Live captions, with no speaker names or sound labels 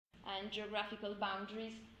and geographical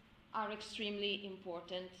boundaries are extremely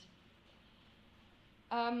important.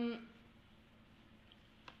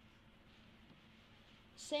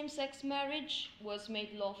 Same-sex marriage was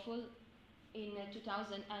made lawful in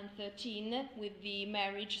 2013 with the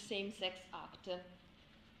Marriage Same-Sex Act.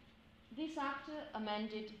 This act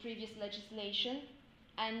amended previous legislation,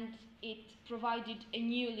 and it provided a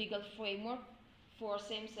new legal framework for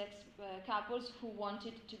same-sex couples who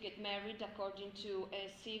wanted to get married according to a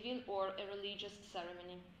civil or a religious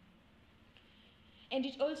ceremony. And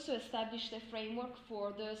it also established a framework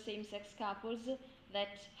for the same-sex couples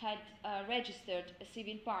that had registered a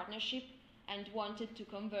civil partnership and wanted to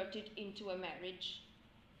convert it into a marriage.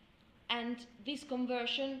 And this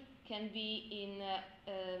conversion can be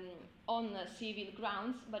on civil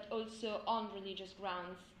grounds, but also on religious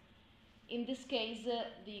grounds. In this case,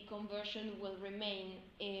 the conversion will remain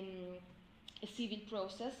a civil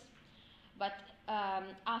process, but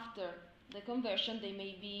after the conversion there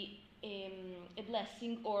may be a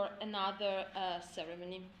blessing or another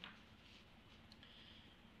ceremony.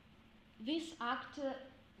 This act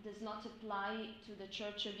does not apply to the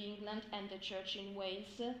Church of England and the Church in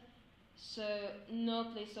Wales, so no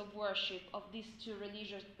place of worship of these two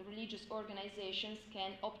religious organizations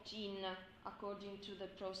can opt in according to the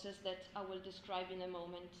process that I will describe in a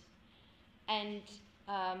moment. And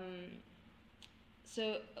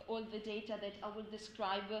so all the data that I will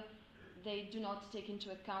describe, they do not take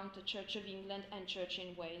into account the Church of England and Church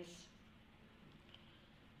in Wales.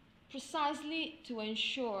 Precisely to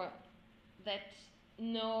ensure that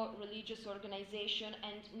no religious organization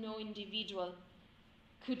and no individual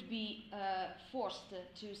could be forced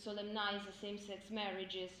to solemnize same-sex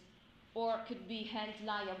marriages or could be held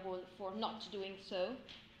liable for not doing so,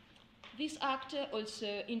 this act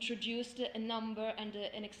also introduced a number and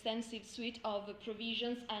an extensive suite of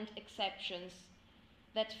provisions and exceptions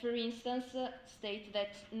that, for instance, state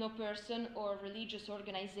that no person or religious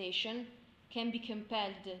organization can be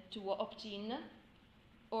compelled to opt in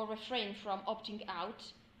or refrain from opting out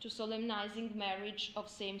to solemnizing marriage of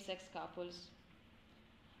same-sex couples.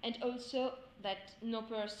 And also that no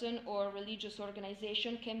person or religious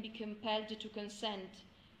organization can be compelled to consent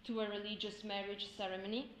to a religious marriage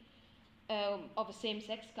ceremony of a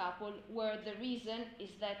same-sex couple where the reason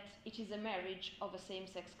is that it is a marriage of a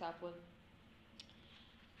same-sex couple.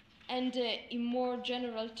 And in more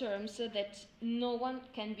general terms, that no one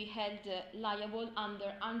can be held liable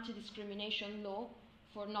under anti-discrimination law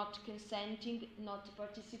for not consenting, not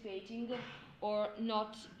participating, or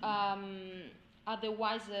not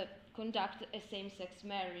otherwise conduct a same-sex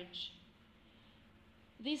marriage.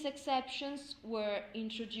 These exceptions were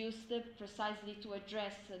introduced precisely to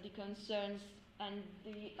address the concerns and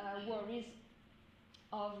the worries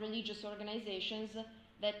of religious organizations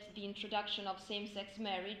that the introduction of same-sex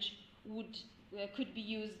marriage could be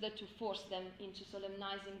used to force them into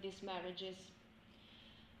solemnizing these marriages.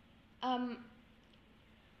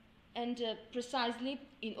 And precisely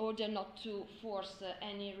in order not to force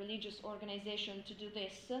any religious organization to do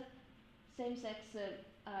this, same-sex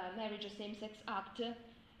marriage or same-sex act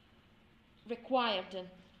required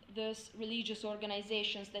those religious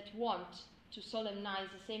organizations that want to solemnize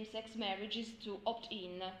same-sex marriages to opt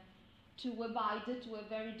in, to abide to a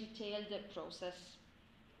very detailed process.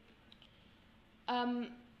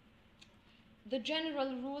 The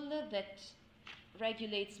general rule that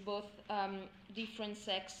regulates both different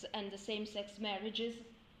sex and the same-sex marriages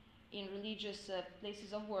in religious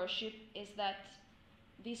places of worship is that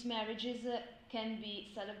these marriages can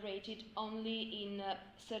be celebrated only in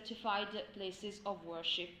certified places of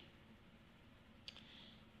worship.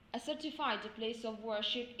 A certified place of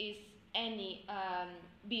worship is any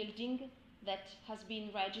building that has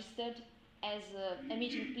been registered as a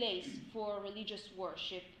meeting place for religious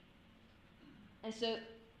worship. And so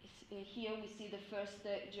here we see the first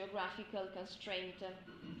geographical constraint.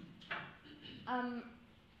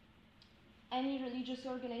 Any religious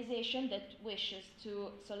organization that wishes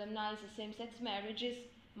to solemnize same-sex marriages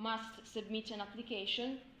must submit an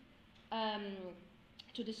application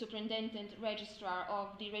to the superintendent registrar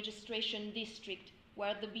of the registration district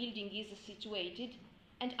where the building is situated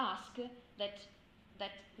and ask that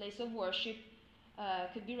that place of worship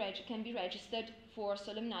can be registered for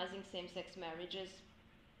solemnizing same-sex marriages.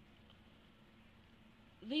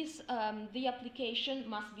 The application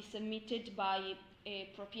must be submitted by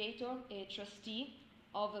a proprietor, a trustee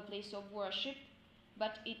of a place of worship,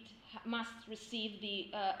 but it must receive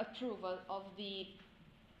the approval of the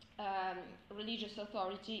religious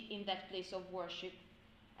authority in that place of worship.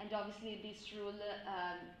 And obviously this rule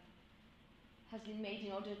has been made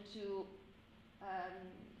in order to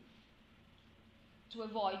to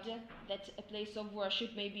avoid that a place of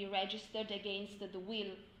worship may be registered against the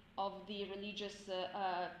will of the religious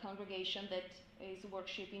congregation that is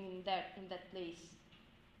worshipping in that place.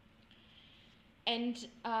 And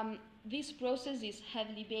this process is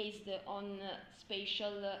heavily based on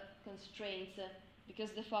spatial constraints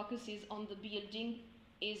because the focus is on the building,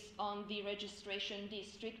 is on the registration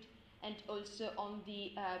district, and also on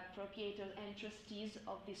the proprietors and trustees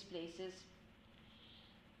of these places.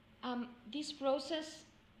 This process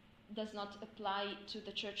does not apply to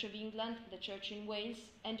the Church of England, the Church in Wales,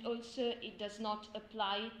 and also it does not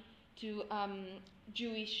apply to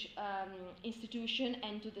Jewish institution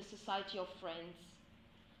and to the Society of Friends.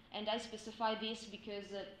 And I specify this because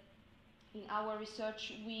in our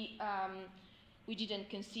research we didn't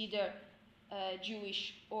consider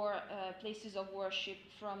Jewish or places of worship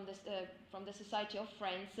from the Society of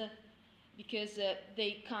Friends because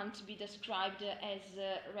they can't be described as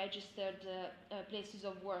registered places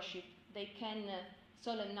of worship. They can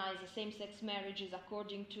solemnize same-sex marriages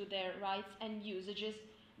according to their rites and usages,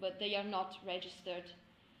 but they are not registered.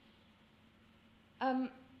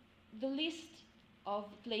 The list of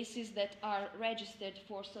places that are registered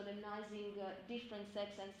for solemnizing different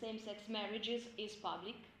sex and same-sex marriages is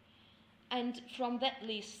public, and from that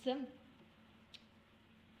list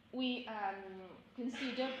we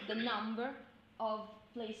consider the number of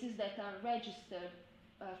places that are registered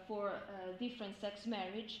for different sex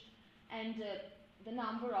marriage and the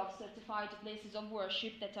number of certified places of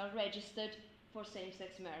worship that are registered for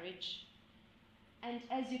same-sex marriage. And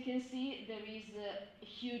as you can see, there is a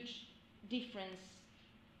huge difference.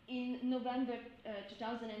 In November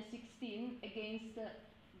 2016, against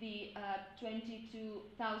the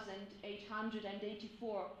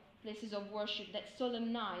 22,884 places of worship that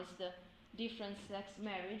solemnized different sex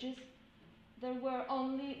marriages, there were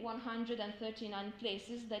only 139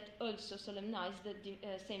 places that also solemnized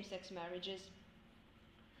same-sex marriages.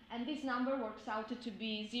 And this number works out to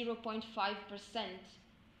be 0.5%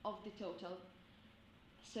 of the total.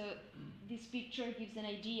 So this picture gives an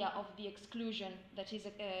idea of the exclusion that is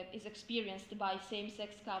experienced by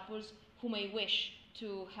same-sex couples who may wish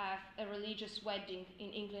to have a religious wedding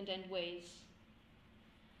in England and Wales.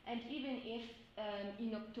 And even if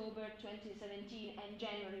in October 2017 and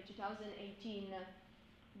January 2018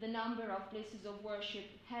 the number of places of worship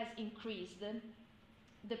has increased,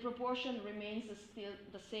 the proportion remains still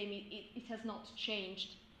the same. It has not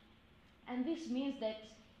changed. And this means that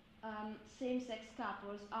same-sex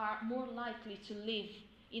couples are more likely to live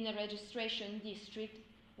in a registration district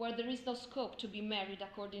where there is no scope to be married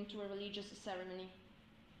according to a religious ceremony.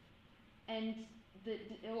 And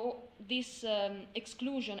this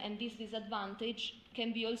exclusion and this disadvantage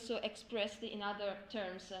can be also expressed in other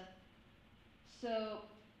terms. So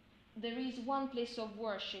there is one place of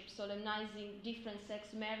worship solemnizing different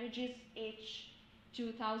sex marriages each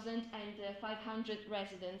 2,500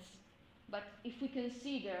 residents. But if we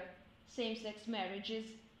consider same-sex marriages,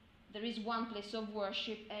 there is one place of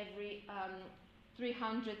worship every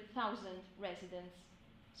 300,000 residents.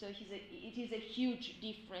 So it is a huge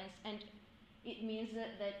difference, and it means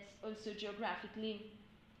that also geographically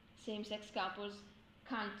same-sex couples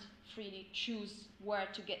can't freely choose where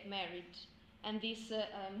to get married. And this,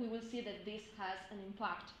 we will see that this has an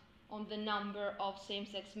impact on the number of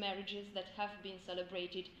same-sex marriages that have been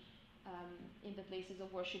celebrated in the places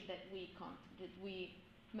of worship that we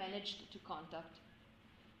managed to contact.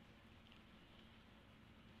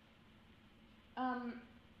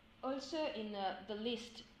 Also in the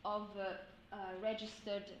list of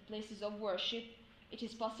registered places of worship, it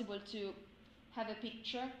is possible to have a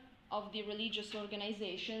picture of the religious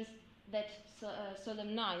organizations that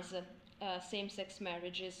solemnize same-sex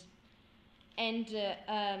marriages. And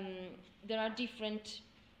there are different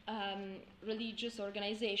religious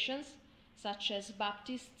organizations such as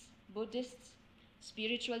Baptists, Buddhists,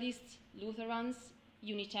 Spiritualists, Lutherans,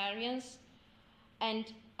 Unitarians,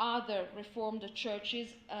 and other Reformed churches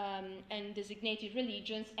and designated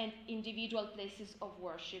religions and individual places of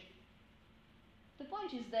worship. The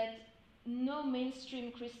point is that no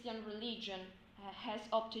mainstream Christian religion has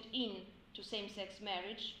opted in to same-sex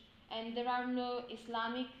marriage, and there are no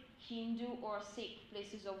Islamic, Hindu, or Sikh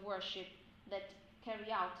places of worship that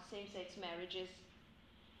carry out same-sex marriages.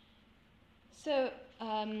 So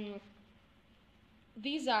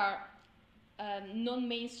these are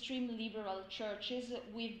non-mainstream liberal churches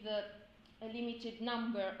with a limited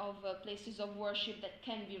number of places of worship that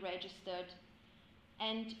can be registered.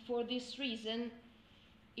 And for this reason,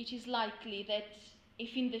 it is likely that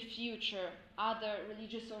if in the future other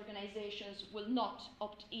religious organizations will not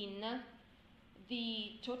opt in,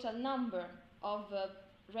 the total number of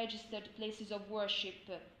registered places of worship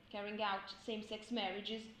carrying out same-sex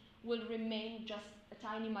marriages will remain just a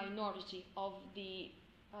tiny minority of the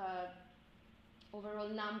overall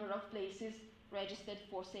number of places registered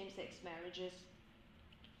for same-sex marriages.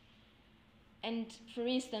 And for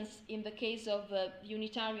instance, in the case of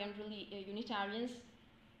Unitarians,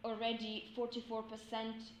 already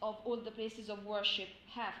 44% of all the places of worship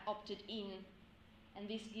have opted in, and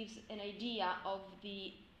this gives an idea of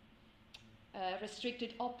the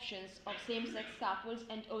restricted options of same-sex couples,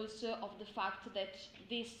 and also of the fact that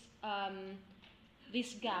this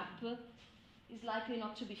gap is likely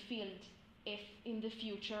not to be filled if in the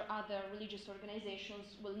future other religious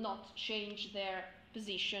organizations will not change their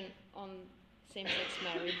position on same-sex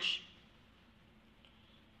marriage.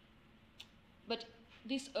 But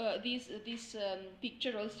this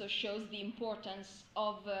picture also shows the importance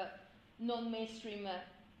of non-mainstream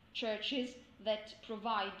churches that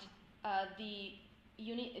provide the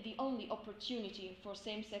only opportunity for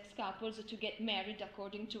same-sex couples to get married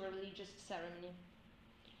according to a religious ceremony.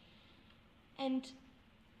 And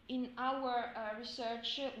in our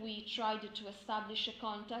research, we tried to establish a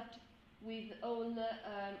contact with all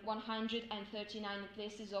 139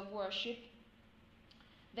 places of worship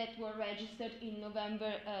that were registered in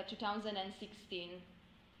November 2016.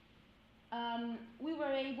 We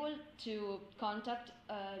were able to contact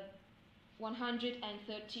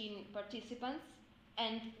 113 participants,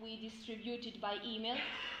 and we distributed by email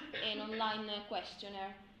an online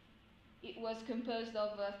questionnaire. It was composed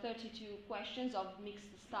of 32 questions of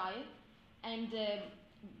mixed style, and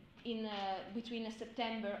between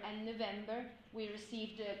September and November we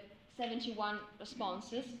received 71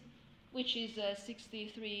 responses, which is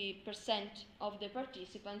 63% of the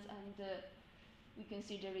participants, and we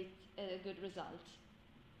consider it a good result.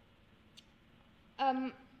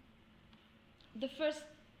 The first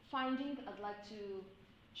finding I'd like to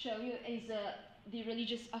show you is the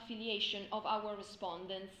religious affiliation of our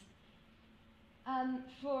respondents.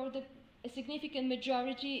 For a significant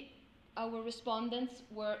majority, our respondents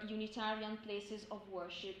were Unitarian places of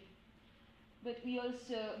worship, but we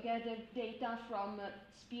also gathered data from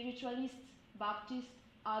spiritualists, Baptists,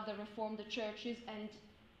 other Reformed churches, and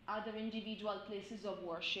other individual places of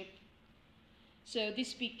worship. So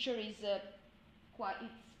this picture is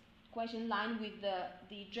quite in line with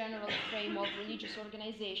the general frame of religious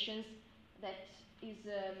organizations that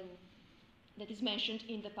is mentioned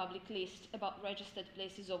in the public list about registered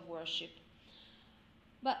places of worship.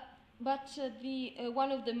 But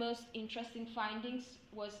one of the most interesting findings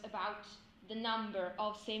was about the number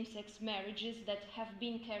of same-sex marriages that have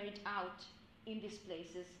been carried out in these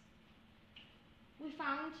places. We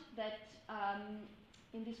found that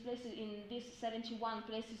in these 71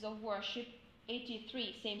 places of worship,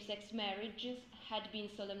 83 same-sex marriages had been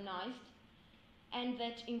solemnized, and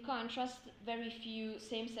that in contrast, very few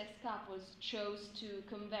same-sex couples chose to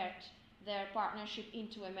convert their partnership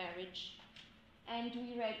into a marriage. And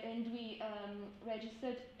we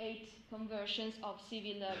registered 8 conversions of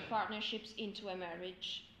civil partnerships into a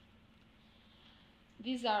marriage.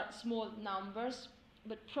 These are small numbers,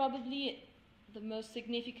 but probably the most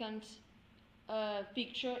significant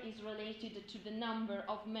picture is related to the number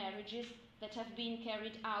of marriages that have been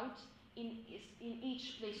carried out in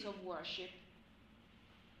each place of worship.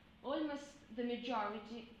 Almost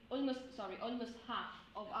half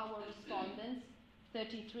of our respondents,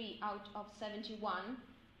 33 out of 71,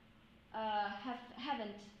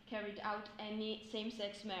 haven't carried out any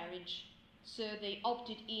same-sex marriage. So they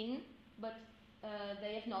opted in, but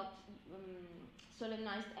they have not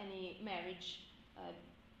solemnized any marriage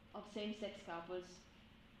of same-sex couples.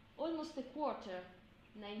 Almost a quarter,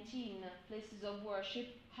 19 places of worship,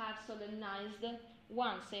 have solemnized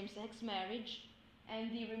one same-sex marriage,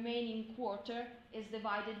 and the remaining quarter is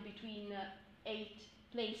divided between 8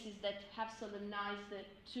 places that have solemnized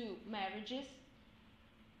 2 marriages,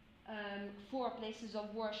 4 places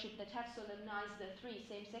of worship that have solemnized 3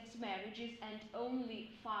 same-sex marriages, and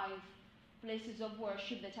only 5 places of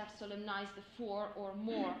worship that have solemnized 4 or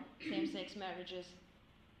more same-sex marriages.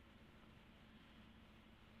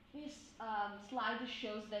 This slide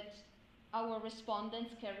shows that our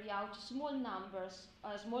respondents carry out small numbers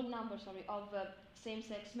of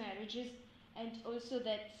same-sex marriages, and also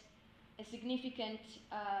that a significant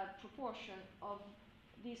proportion of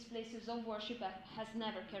these places of worship has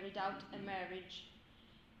never carried out a marriage.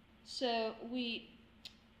 So we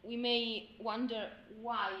may wonder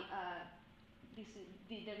why the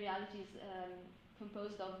reality is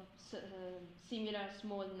composed of similar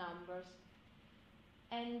small numbers.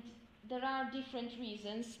 And there are different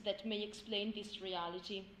reasons that may explain this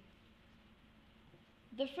reality.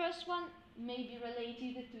 The first one may be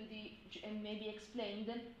related to may be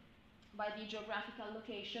explained by the geographical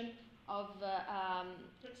location of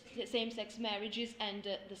same-sex marriages and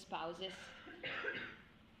the spouses.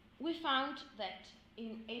 We found that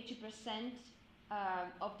in 80%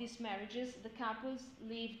 of these marriages, the couples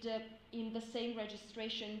lived in the same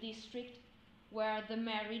registration district where the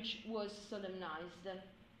marriage was solemnized.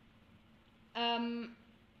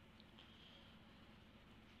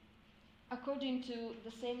 According to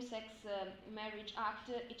the Same-Sex Marriage Act,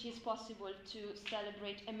 it is possible to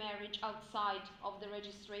celebrate a marriage outside of the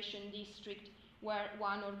registration district where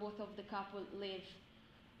one or both of the couple live.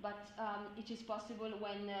 But it is possible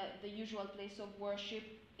when the usual place of worship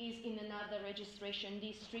is in another registration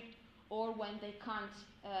district, or when they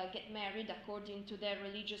can't get married according to their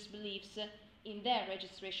religious beliefs in their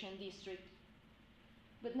registration district.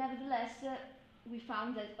 But nevertheless, we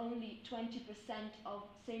found that only 20% of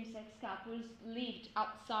same-sex couples lived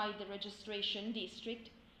outside the registration district,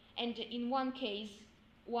 and in one case,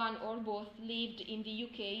 one or both lived in the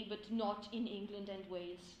UK but not in England and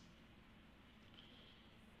Wales.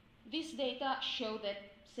 These data show that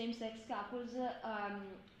same-sex couples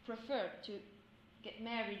prefer to get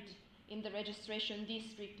married in the registration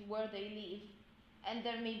district where they live, and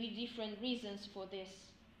there may be different reasons for this.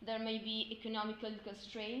 There may be economical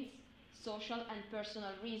constraints, social and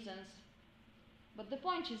personal reasons. But the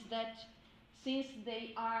point is that since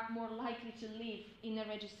they are more likely to live in a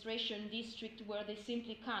registration district where they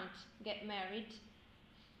simply can't get married,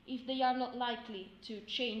 if they are not likely to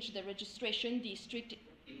change the registration district,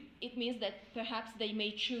 it means that perhaps they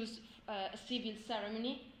may choose a civil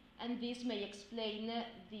ceremony, and this may explain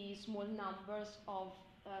the small numbers of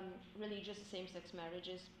religious same-sex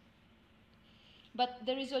marriages. But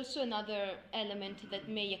there is also another element that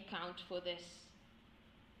may account for this.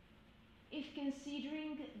 If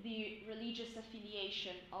considering the religious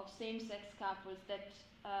affiliation of same-sex couples that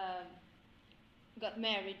got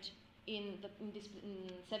married in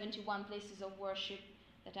 71 places of worship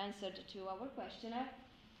that answered to our questionnaire,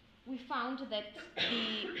 we found that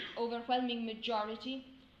the overwhelming majority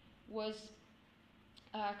was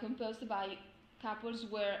composed by couples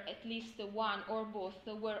where at least one or both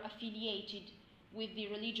were affiliated with the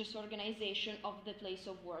religious organization of the place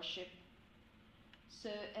of worship. So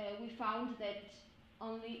we found that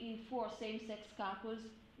only in 4 same-sex couples,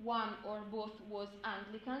 one or both was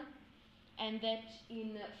Anglican, and that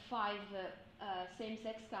in 5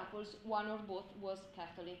 same-sex couples, one or both was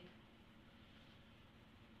Catholic.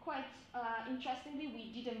 Quite interestingly,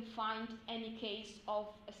 we didn't find any case of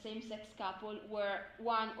a same-sex couple where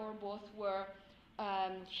one or both were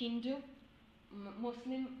Hindu,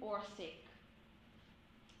 Muslim, or Sikh.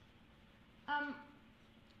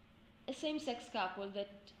 A same-sex couple that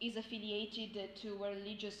is affiliated to a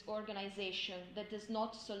religious organization that does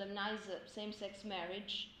not solemnize same-sex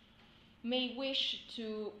marriage may wish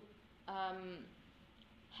to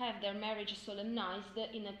have their marriage solemnized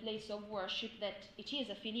in a place of worship that it is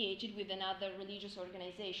affiliated with another religious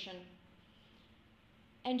organization.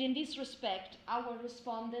 And in this respect, our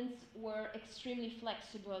respondents were extremely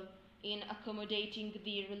flexible in accommodating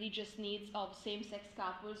the religious needs of same-sex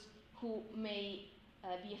couples who may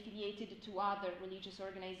be affiliated to other religious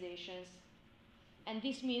organizations. And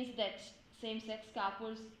this means that same-sex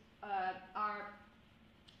couples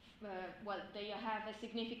they have a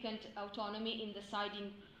significant autonomy in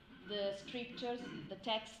deciding the scriptures, the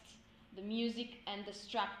texts, the music, and the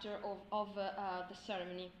structure of the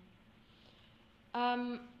ceremony.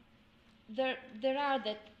 There are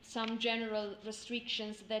some general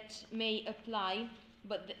restrictions that may apply,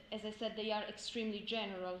 but as I said, they are extremely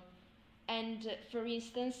general. And for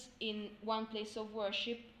instance, in one place of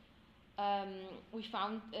worship, we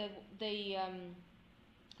found they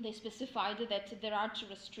specified that there are 2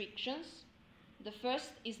 restrictions. The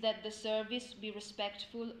first is that the service be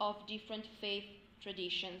respectful of different faith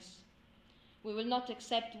traditions. We will not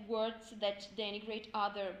accept words that denigrate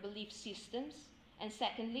other belief systems. And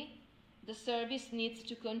secondly, the service needs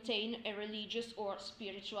to contain a religious or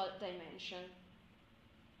spiritual dimension.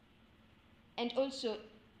 And also,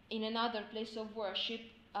 in another place of worship,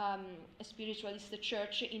 a spiritualist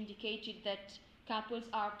church indicated that couples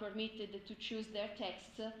are permitted to choose their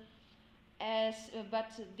texts,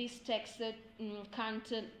 but this text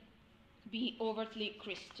can't be overtly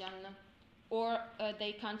Christian, or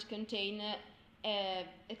they can't contain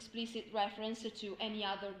explicit reference to any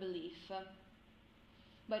other belief.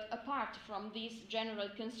 But apart from these general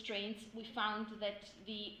constraints, we found that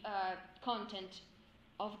the content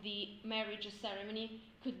of the marriage ceremony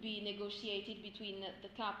could be negotiated between the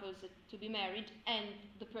couples to be married and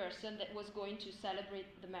the person that was going to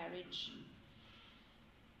celebrate the marriage.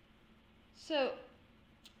 So,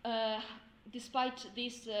 despite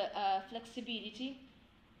this flexibility,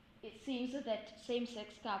 it seems that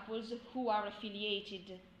same-sex couples who are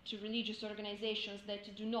affiliated to religious organizations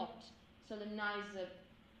that do not solemnize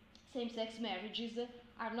same-sex marriages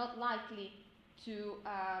are not likely to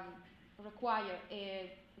require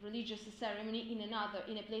a religious ceremony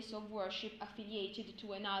in a place of worship affiliated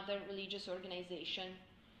to another religious organization.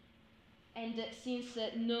 And since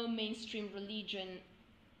no mainstream religion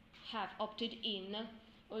have opted in,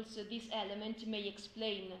 also this element may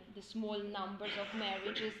explain the small numbers of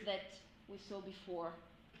marriages that we saw before.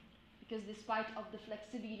 Because despite of the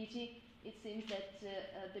flexibility, it seems that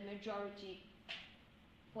the majority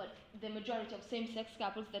of same-sex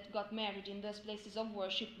couples that got married in those places of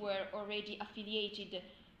worship were already affiliated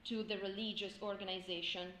to the religious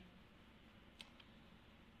organization.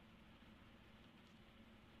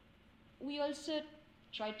 We also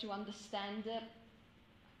tried to understand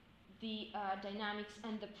the dynamics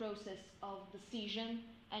and the process of decision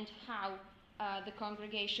and how the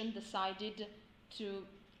congregation decided to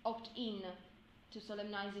opt in to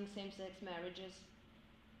solemnizing same-sex marriages.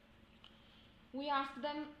 We asked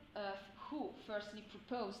them who firstly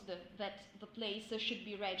proposed that the place should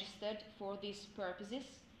be registered for these purposes,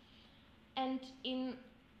 and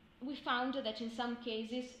we found that in some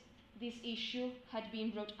cases this issue had been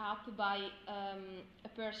brought up by a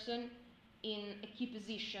person in a key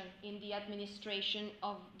position in the administration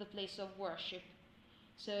of the place of worship.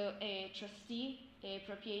 So a trustee, a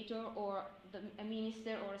proprietor, or a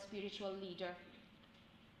minister or a spiritual leader.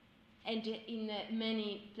 And in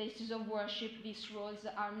many places of worship, these roles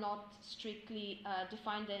are not strictly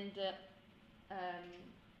defined and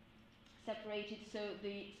separated, so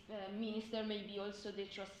the minister may be also the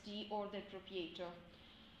trustee or the proprietor.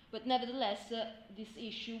 But nevertheless, this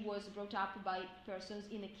issue was brought up by persons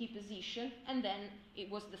in a key position, and then it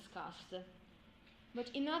was discussed. But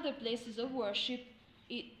in other places of worship,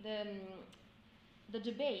 the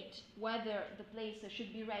debate whether the place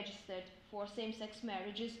should be registered for same-sex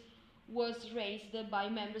marriages was raised by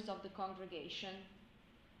members of the congregation.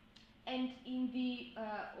 And in the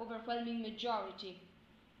overwhelming majority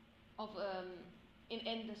of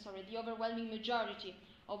the overwhelming majority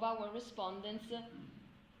of our respondents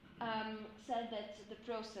said that the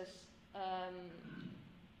process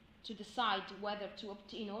to decide whether to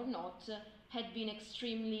opt in or not had been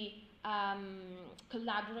extremely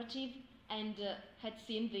collaborative and had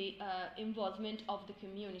seen the involvement of the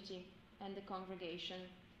community and the congregation.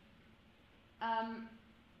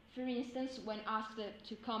 For instance, when asked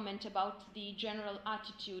to comment about the general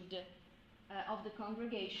attitude of the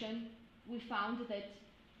congregation, we found that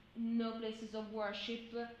no places of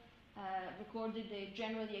worship recorded a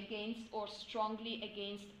generally against or strongly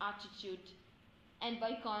against attitude. And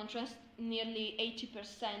by contrast, nearly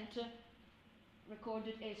 80%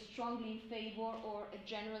 recorded a strongly in favor or a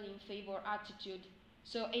generally in favor attitude.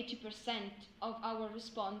 So 80% of our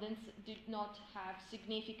respondents did not have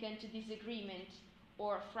significant disagreement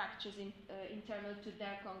or fractures internal to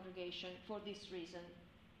their congregation for this reason.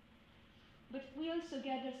 But we also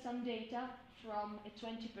gathered some data from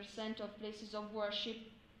 20% of places of worship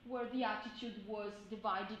where the attitude was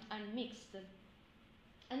divided and mixed.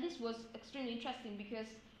 And this was extremely interesting because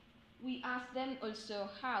we asked them also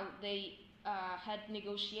how they had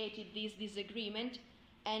negotiated this disagreement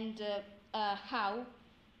and how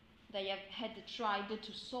they had tried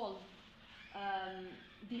to solve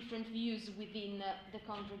different views within the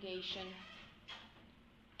congregation.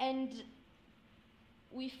 And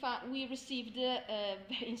we received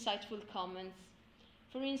very insightful comments.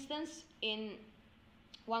 For instance, in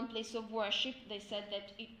one place of worship, they said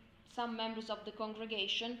that some members of the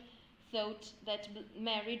congregation thought that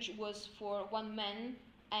marriage was for one man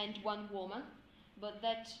and one woman, but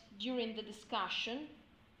that during the discussion,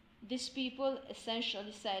 these people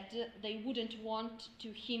essentially said they wouldn't want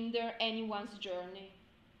to hinder anyone's journey,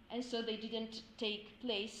 and so they didn't take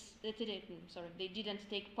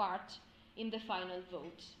part in the final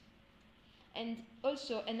vote. And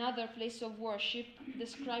also another place of worship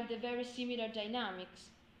described a very similar dynamics,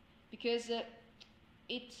 because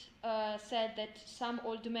it said that some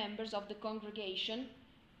old members of the congregation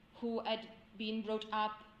who had been brought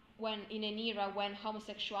up in an era when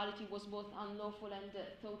homosexuality was both unlawful and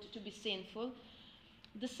thought to be sinful,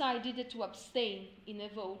 decided to abstain in a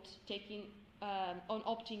vote taking on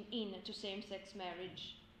opting in to same-sex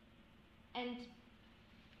marriage. And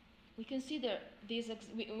we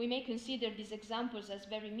may consider these examples as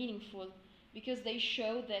very meaningful because they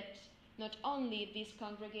show that not only these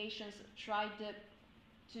congregations tried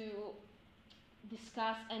to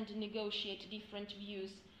discuss and negotiate different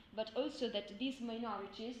views, but also that these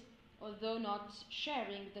minorities although not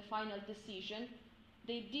sharing the final decision,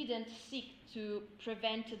 they didn't seek to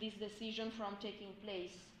prevent this decision from taking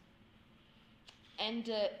place. And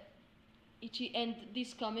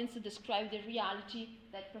these comments describe the reality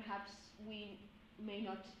that perhaps we may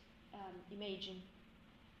not imagine.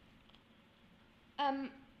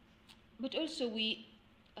 But also we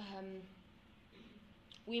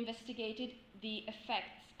investigated the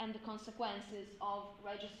effects and the consequences of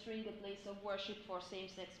registering a place of worship for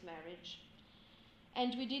same-sex marriage.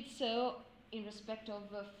 And we did so in respect of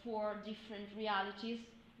 4 different realities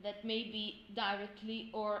that may be directly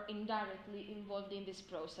or indirectly involved in this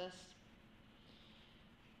process.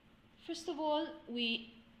 First of all,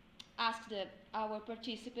 we asked our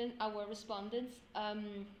participants, our respondents,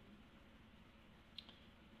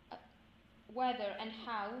 whether and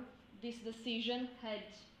how this decision had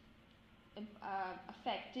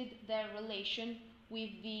affected their relation with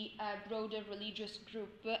the broader religious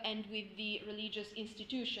group and with the religious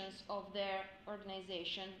institutions of their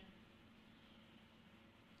organization.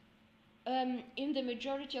 In the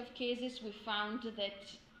majority of cases, we found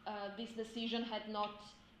that this decision had not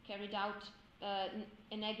carried out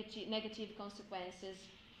negative consequences.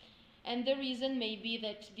 And the reason may be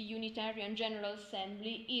that the Unitarian General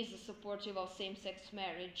Assembly is supportive of same-sex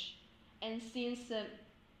marriage. And since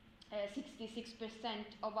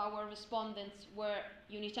 66% of our respondents were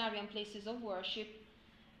Unitarian places of worship,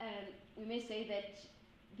 we may say that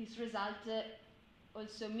this result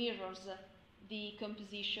also mirrors the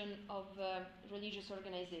composition of religious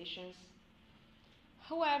organizations.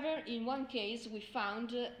 However, in one case we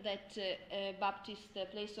found that a Baptist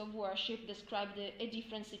place of worship described a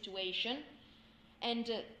different situation,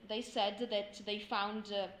 and they said that they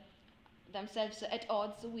found themselves at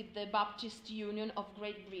odds with the Baptist Union of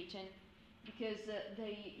Great Britain, because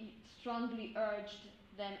they strongly urged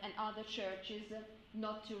them and other churches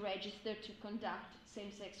not to register to conduct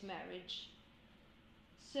same-sex marriage.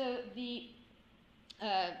 So the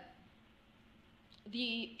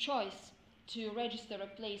choice to register a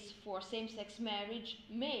place for same-sex marriage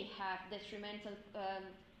may have detrimental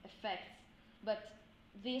effects, but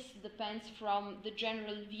this depends from the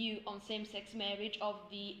general view on same-sex marriage of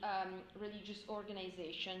the religious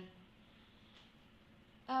organization.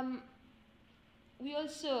 We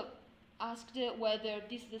also asked whether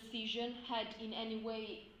this decision had in any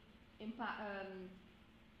way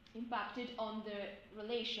impacted on the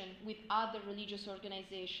relation with other religious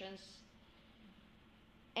organizations.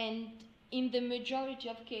 And in the majority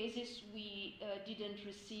of cases, we didn't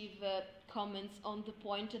receive comments on the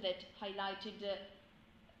point that highlighted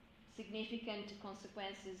significant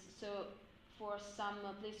consequences. So for some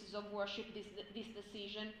places of worship, this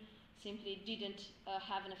decision simply didn't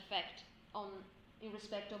have an effect in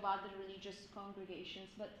respect of other religious congregations.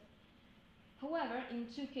 But however, in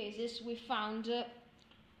 2 cases, we found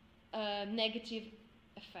negative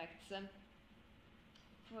effects.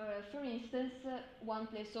 For instance, one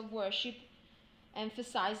place of worship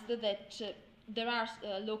emphasized that there are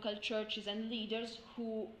local churches and leaders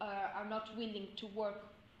who are not willing to work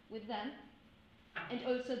with them, and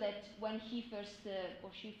also that when he first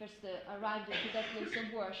or she first arrived to that place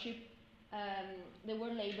of worship, they were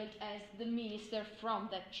labeled as the minister from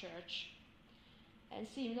that church. And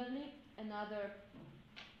similarly, another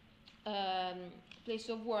place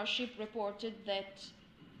of worship reported that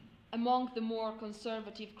among the more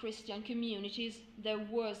conservative Christian communities, there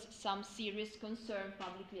was some serious concern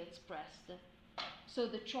publicly expressed. So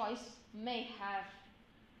the choice may have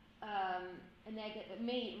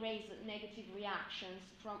may raise negative reactions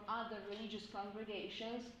from other religious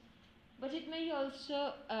congregations, but it may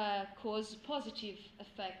also cause positive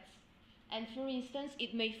effects. And for instance,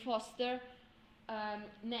 it may foster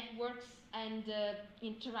networks and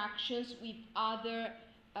interactions with other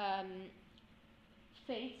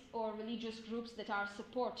faiths or religious groups that are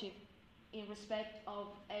supportive in respect of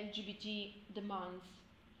LGBT demands.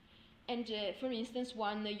 And for instance,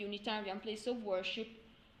 one Unitarian place of worship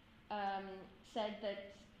said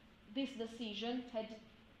that this decision had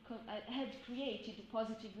created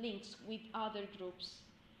positive links with other groups.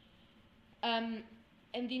 And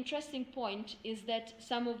the interesting point is that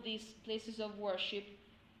some of these places of worship,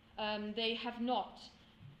 they have not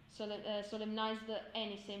solemnized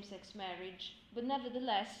any same-sex marriage, but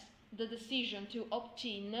nevertheless, the decision to opt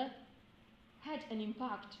in had an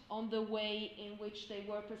impact on the way in which they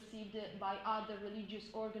were perceived by other religious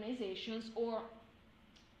organizations, or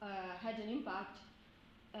had an impact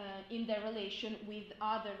in their relation with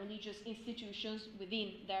other religious institutions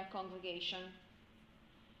within their congregation.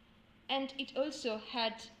 And it also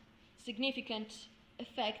had significant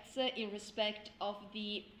effects in respect of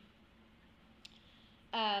the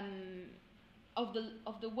of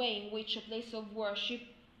the way in which a place of worship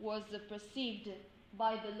was perceived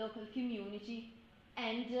by the local community,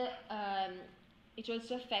 and it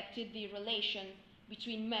also affected the relation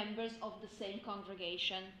between members of the same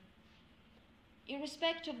congregation. In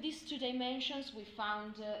respect of these two dimensions, we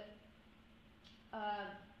found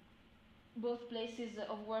both places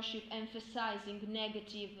of worship emphasizing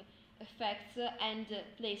negative effects and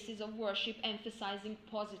places of worship emphasizing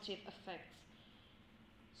positive effects.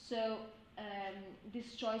 So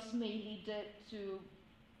this choice may lead to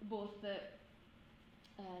both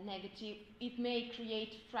negative. It may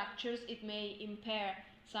create fractures, it may impair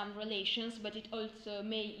some relations, but it also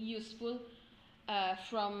may be useful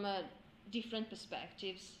from different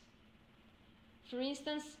perspectives. For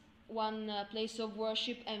instance, one place of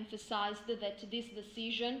worship emphasized that this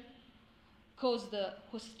decision caused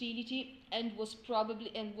hostility and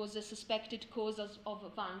was a suspected cause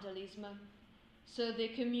of vandalism. So the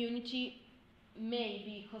community may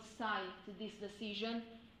be hostile to this decision,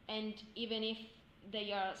 and even if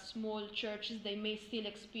they are small churches, they may still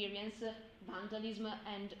experience vandalism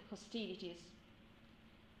and hostilities.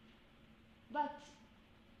 But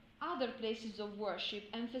other places of worship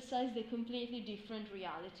emphasize a completely different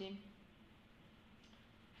reality.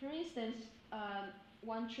 For instance,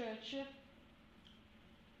 one church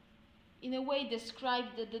in a way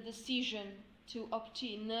described the decision to opt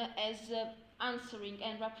in as answering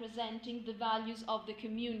and representing the values of the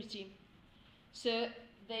community. So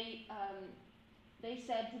they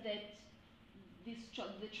said that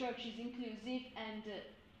the church is inclusive, and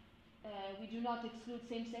we do not exclude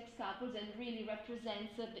same-sex couples, and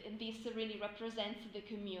this really represents the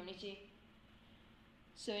community.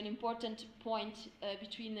 So an important point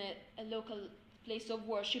between a local place of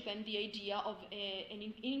worship and the idea of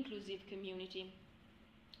an inclusive community.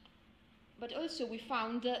 But also we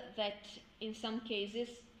found that in some cases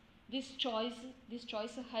this choice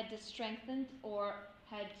had strengthened or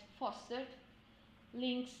had fostered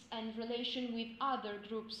links and relation with other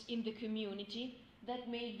groups in the community that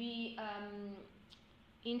may be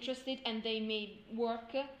interested, and they may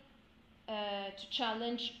work to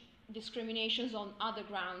challenge discriminations on other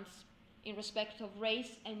grounds in respect of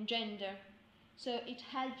race and gender. So it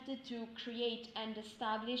helped to create and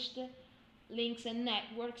establish links and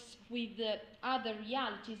networks with other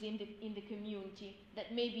realities in the community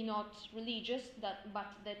that may be not religious,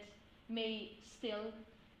 but that may still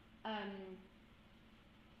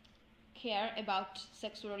care about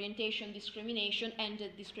sexual orientation discrimination and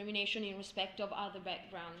discrimination in respect of other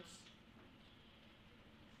backgrounds.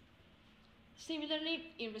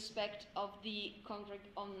 Similarly, in respect of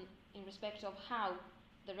how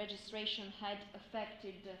the registration had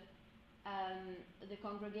affected the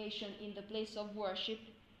congregation in the place of worship,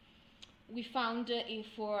 we found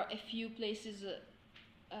for a few places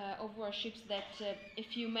of worship that a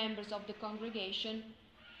few members of the congregation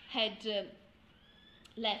had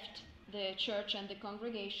left the church and the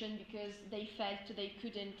congregation because they felt they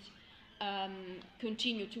couldn't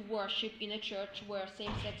continue to worship in a church where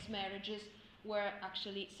same-sex marriages were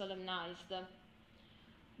actually solemnized.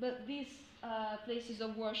 But these places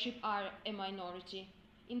of worship are a minority.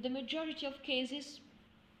 In the majority of cases,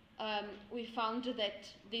 we found that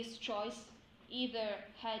this choice either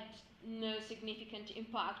had no significant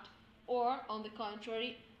impact, or on the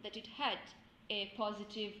contrary, that it had a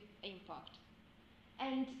positive impact.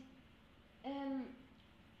 And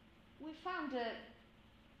we found,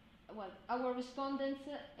 our respondents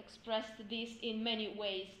expressed this in many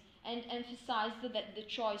ways and emphasized that the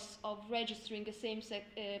choice of registering a same-sex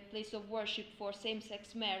place of worship for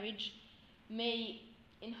same-sex marriage may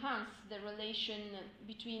enhance the relation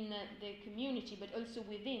between the community, but also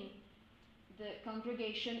within the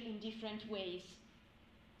congregation in different ways.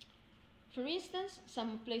 For instance,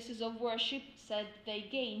 some places of worship said they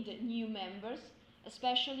gained new members,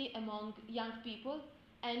 especially among young people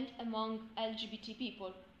and among LGBT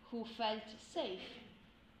people who felt safe.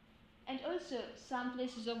 And also, some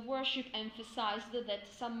places of worship emphasized that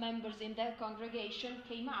some members in their congregation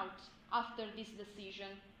came out after this decision,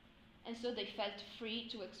 and so they felt free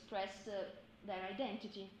to express their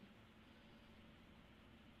identity.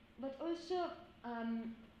 But also,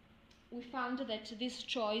 we found that this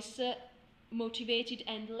choice motivated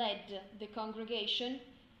and led the congregation,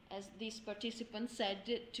 as these participants said,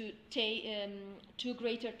 to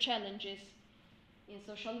greater challenges in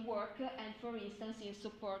social work and, for instance, in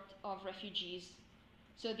support of refugees.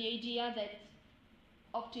 So the idea that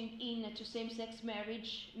opting in to same-sex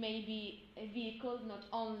marriage may be a vehicle not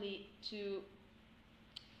only to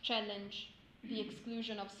challenge the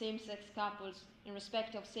exclusion of same-sex couples in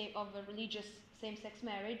respect of a religious same-sex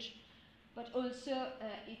marriage, but also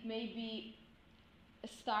it may be a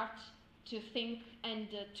start to think and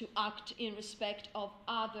to act in respect of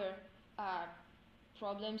other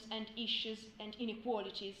problems and issues and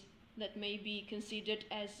inequalities that may be considered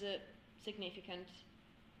as significant.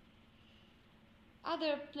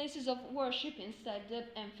 Other places of worship instead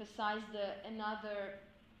emphasize another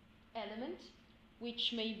element,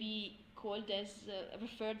 which may be called as,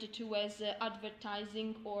 referred to as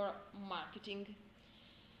advertising or marketing.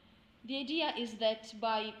 The idea is that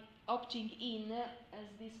by opting in,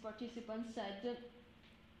 as this participant said,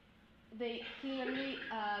 they clearly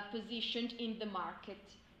positioned in the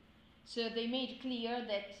market. So they made clear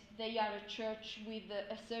that they are a church with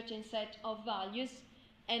a certain set of values,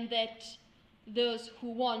 and that those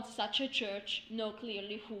who want such a church know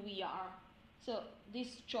clearly who we are. So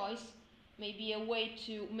this choice may be a way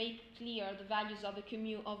to make clear the values of a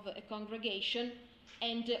congregation,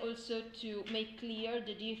 and also to make clear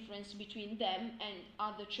the difference between them and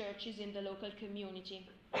other churches in the local community.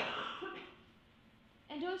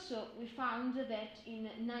 And also we found that in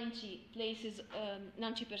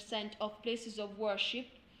 90% of places of worship,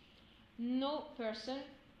 no person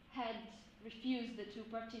had refused to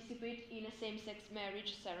participate in a same-sex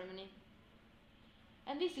marriage ceremony.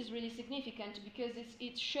 And this is really significant because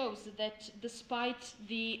it shows that despite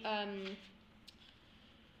the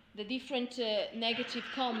different negative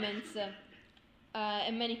comments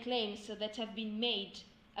and many claims that have been made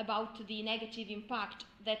about the negative impact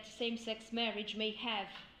that same-sex marriage may have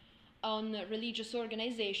on religious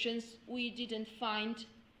organizations, we didn't find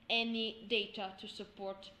any data to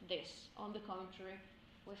support this. On the contrary,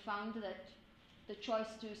 we found that the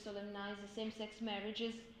choice to solemnize the same-sex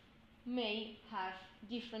marriages may have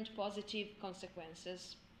different positive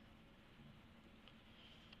consequences.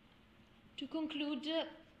 To conclude,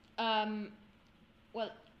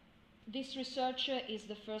 well, this research is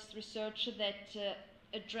the first research that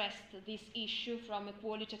addressed this issue from a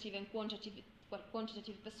qualitative and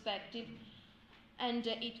quantitative perspective, and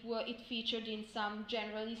it featured in some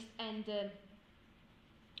generalist and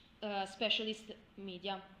specialist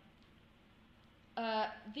media.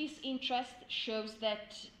 This interest shows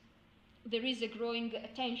that there is a growing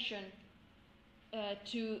attention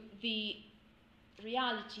to the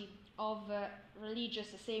reality of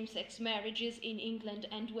religious same-sex marriages in England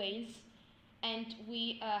and Wales, and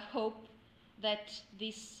we hope that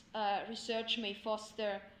this research may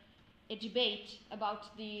foster a debate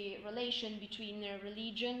about the relation between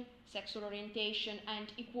religion, sexual orientation,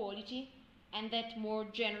 and equality, and that more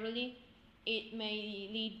generally it may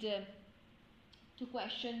lead to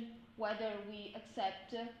question whether we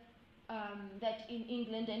accept that in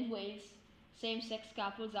England and Wales same-sex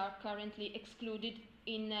couples are currently excluded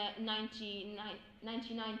in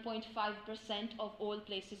 99.5% of all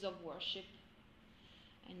places of worship.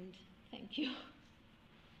 And thank you.